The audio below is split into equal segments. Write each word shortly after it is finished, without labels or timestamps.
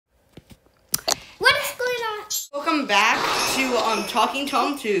welcome back to Talking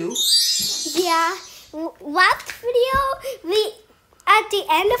Tom 2. Yeah, last video, at the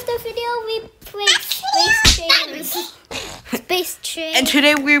end of the video, we played Space Train. And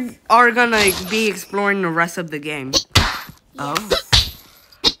today we are gonna be exploring the rest of the game. Yes.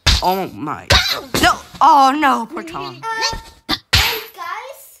 Oh my. No! Oh no, poor Tom. And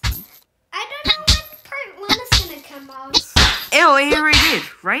guys, I don't know when part 1 is gonna come out. Ew, it already did,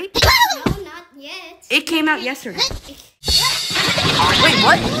 right? No, not yet. It came out yesterday. Wait,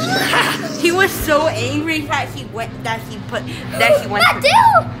 what? He was so angry that he went. Mateo,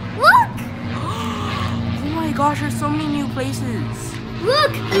 look! Oh my gosh, there's so many new places.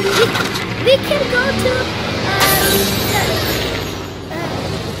 Look, we can go to.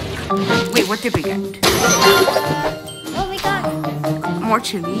 Wait, what did we get? Oh, we got More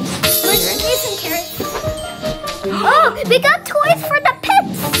chilies. more chilies and carrots. Oh, we got toys for the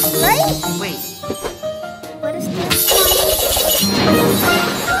pets, right? Wait. What is this?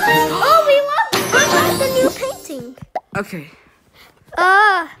 Oh, we want the new painting. Okay.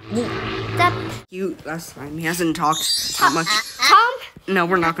 That Last time he hasn't talked that much. Tom. No,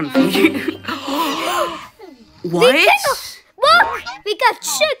 we're not gonna feed you. What? Look, we got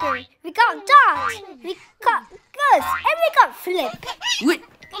Sugar, we got Dot, we got Gus, and we got Flip. Wait.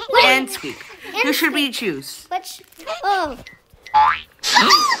 And Squeak. Who should we choose? Oh.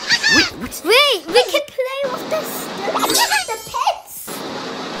 Wait, we can play with the pets.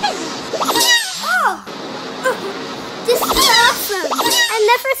 Oh, this is awesome. I've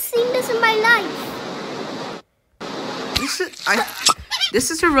never seen this in my life. This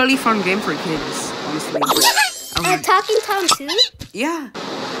is a really fun game for kids, honestly. Talking Tom 2? Yeah.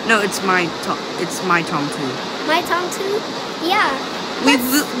 No, it's my Tom 2. My Tom 2? Yeah.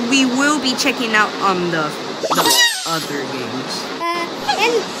 We will be checking out the other games.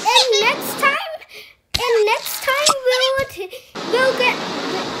 And next time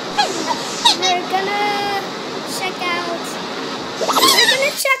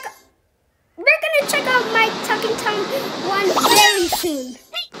we're gonna check out my Talking Tom 1 very soon.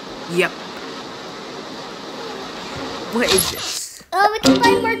 Yep. What is this? Oh, we can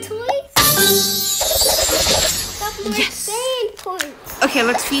buy more toys? Yes. Toys. Okay,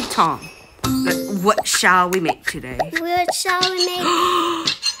 let's feed Tom. What shall we make today? What shall we make?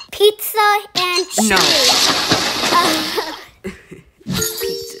 Pizza and chili. No.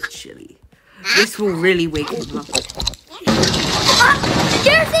 Pizza chili. This will really wake him up.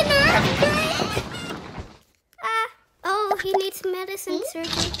 There's an earthquake! Oh, he needs medicine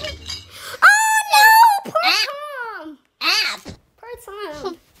surgery. Oh no! Poor Tom! Poor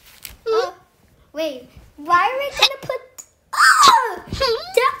Tom. Oh, wait. Why are we gonna put... Oh!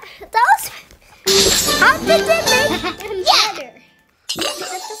 How did they make him better?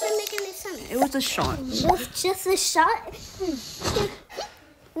 That doesn't make any sense. It was a shot. It was just a shot?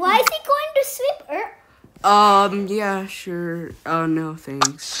 Why is he going to sweep Earth? Yeah, sure. Oh, no,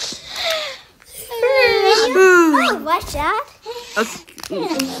 thanks. Oh, watch that.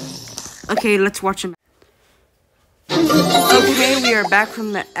 Okay, let's watch him. Okay, we are back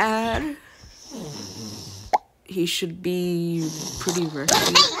from the ad. He should be pretty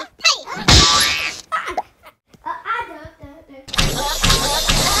rusty.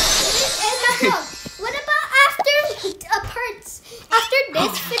 What about after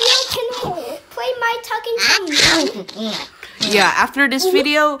this video, can we play my Talking Tom 1? Yeah, after this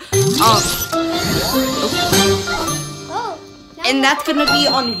video, and that's gonna be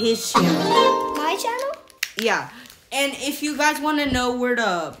on his channel. My channel? Yeah, and if you guys want to know where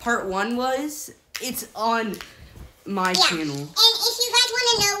the part 1 was, it's on my channel. And if you guys want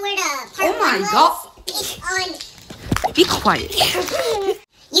to know where the part 1 was, it's on... Be quiet.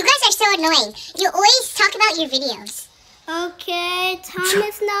 You guys are so annoying. You always talk about your videos. Okay, Tom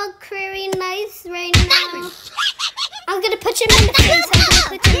is not very nice right now. I'm gonna put him in the face.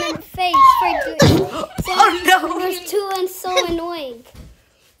 For doing Oh no! It's too and so annoying.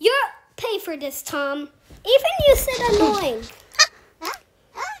 You're pay for this, Tom. Even you said annoying.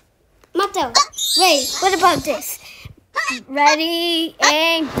 Mateo, wait, what about this? Ready,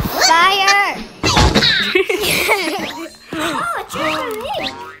 aim, fire! Oh, it's really me.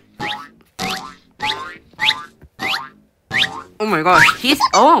 Oh my gosh,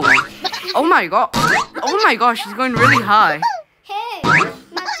 oh my god, oh my gosh, he's going really high. Hey,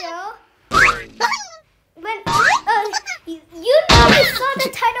 Mateo. You saw the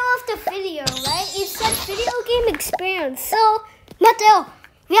title of the video, right? It said video game experience. So, Mateo,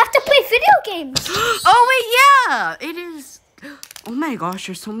 we have to play video games. Oh wait, yeah, it is. Oh my gosh,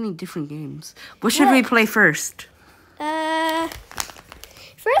 there's so many different games. What should we play first?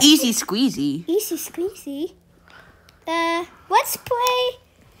 First, Easy Squeezy. Easy Squeezy. Let's play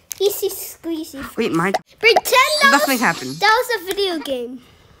Easy Squeezy. Wait, mine. Pretend Nothing happened. that was a video game.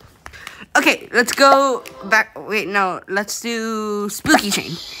 Okay, let's go back. Wait, no. Let's do Spooky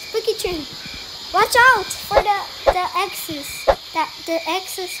Chain. Spooky Chain. Watch out for the X's. The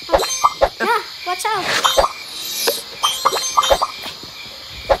X's. Yeah, watch out.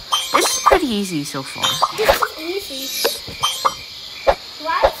 This is pretty easy so far. This is easy.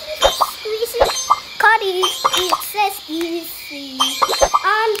 Why is this squeezy? Cuddy, it says easy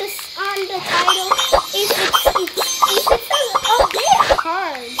on the title. If it's a bit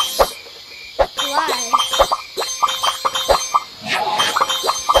hard. Why?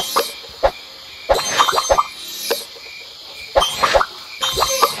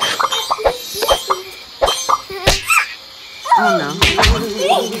 Oh no.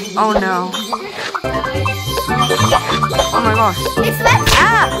 Oh no. Oh my gosh. It's like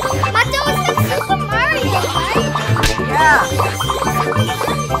Mato, it's like Super Mario, right? Yeah.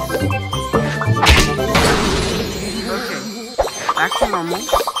 Okay. Back to normal.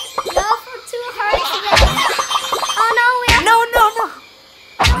 No, for too hard to get. Oh no, we have no.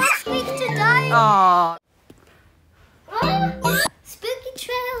 Squeak to die. Oh. Spooky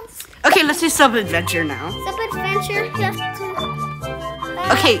trails. Okay, let's do Sub-Adventure now. Sub-Adventure. You have to.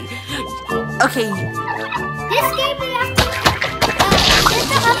 Okay. This game we have to get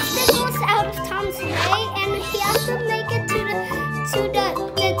the obstacles out of Tom's way, and he has to make it to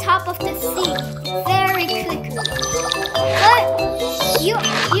the top of the sea very quickly. But your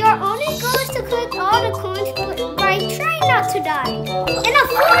only goal is to collect all the coins by trying not to die. And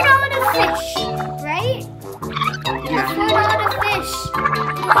afford all the fish, right? And afford all the fish.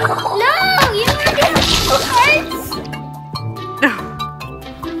 No, you already have 2 hearts.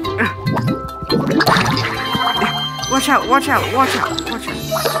 Watch out.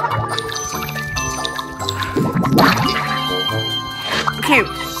 Okay,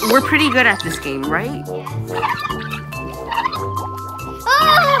 we're pretty good at this game, right?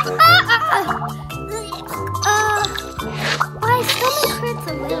 My stomach hurts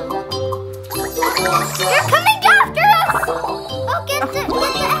a little. They're coming after us! Oh, get the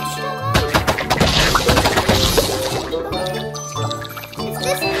extra one. Is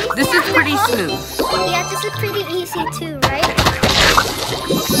this easy? This is pretty smooth. Yeah, this is pretty easy too, right?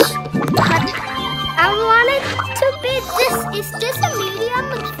 But I wanted to be this. Is this a medium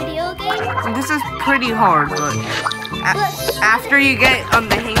video game? This is pretty hard, but after you get on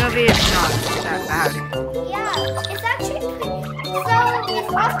the hang of it, it's not that bad. Yeah, it's actually pretty. So it's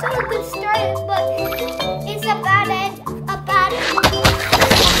off to a good start, but it's a bad end,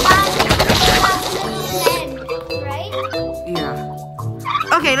 right?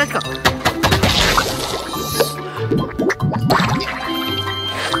 Yeah. Okay, let's go.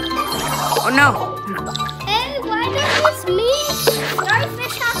 Oh no! Hey, why does this mean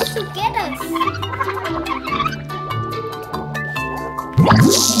Starfish has to get us?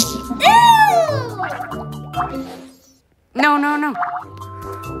 Ew! No.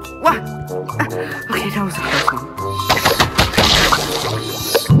 What? Okay, that was a close one.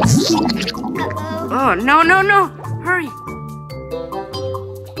 Uh-oh. Oh, no. Hurry.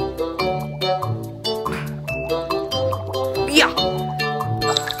 Yeah.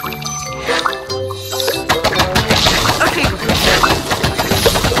 Okay.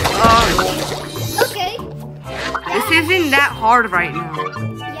 Okay. This isn't that hard right now.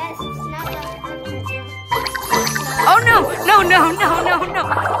 Yes, it's not that hard. Oh no. No, you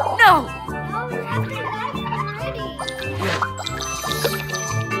have to laugh already.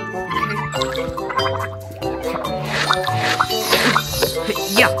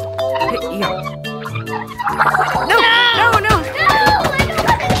 Yeah. No. No, I don't want to die.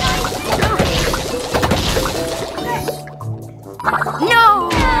 No.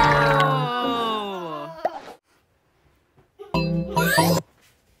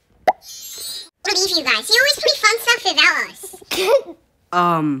 Believe you guys. You always play fun stuff without us.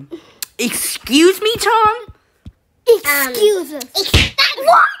 Excuse me, Tom? Excuse us.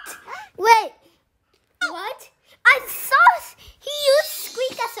 What? Wait. What? I saw he used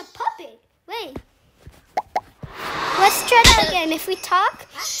Squeak as a puppet. Wait. Let's try that again. If we talk,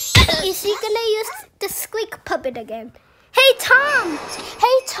 is he gonna use the Squeak puppet again? Hey, Tom,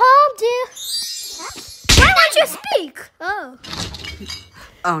 dude. Why won't you speak? Oh.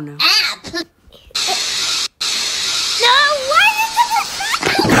 Oh no. No, why is it?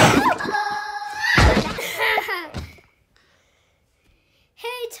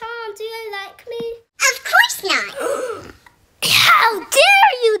 Hey, Tom, do you like me? Of course not. How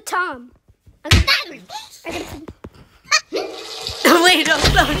dare you, Tom? Wait, no,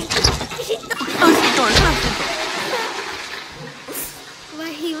 close. Close the door.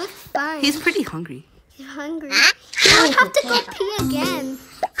 hungry. You're hungry. You have to go pee again.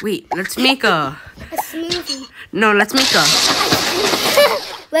 Wait, let's make a smoothie. No, let's make a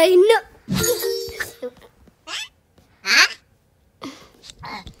Wait, no.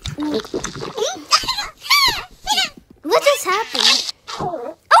 What just happened?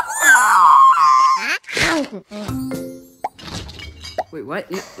 Wait,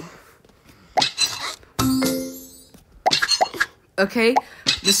 what? No. Okay,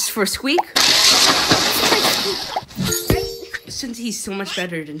 this is for Squeak. Since he's so much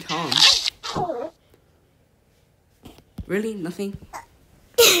better than Tom. Really? Nothing?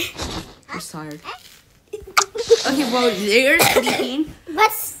 I'm tired. Okay, well, there's sleeping.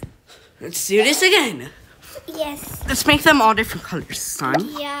 Let's do this again. Yes. Let's make them all different colors, son.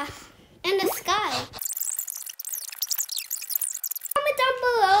 Yeah. And the sky. Comment down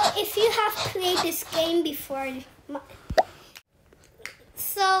below if you have played this game before.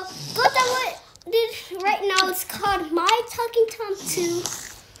 So, go down what right now. It's called My Talking Tom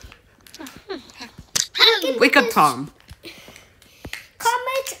 2. Wake up, Tom.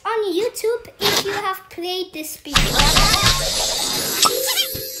 Comment on YouTube if you have played this before.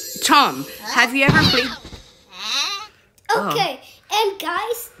 Tom, have you ever played? Okay, and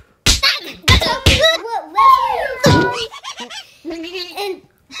guys, tell me what level and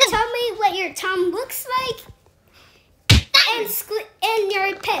tell me what your Tom looks like and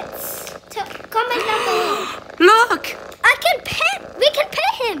your pets. Comment down below. Look! We can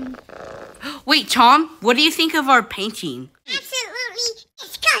pet him. Wait, Tom, what do you think of our painting? Absolutely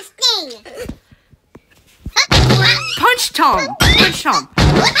disgusting. Punch Tom! Punch Tom!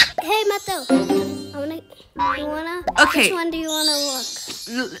 Hey, Mato. Okay. Which one do you wanna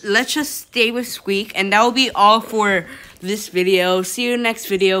look? Let's just stay with Squeak, and that will be all for this video. See you next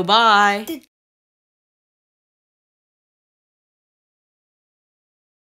video. Bye.